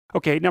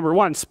Okay, number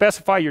one,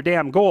 specify your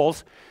damn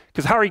goals,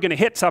 because how are you going to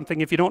hit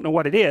something if you don't know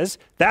what it is?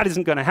 That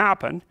isn't going to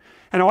happen.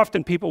 And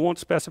often people won't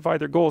specify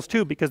their goals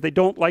too because they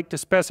don't like to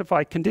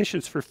specify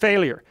conditions for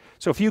failure.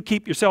 So if you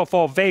keep yourself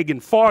all vague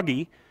and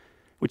foggy,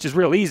 which is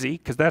real easy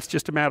because that's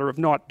just a matter of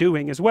not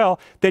doing as well,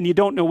 then you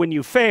don't know when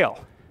you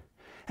fail.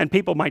 And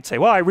people might say,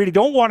 well, I really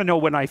don't want to know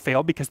when I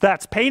fail because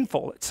that's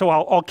painful. So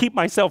I'll keep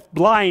myself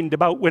blind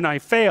about when I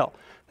fail.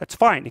 That's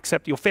fine,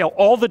 except you'll fail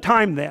all the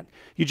time then.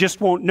 You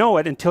just won't know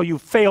it until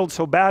you've failed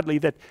so badly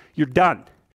that you're done.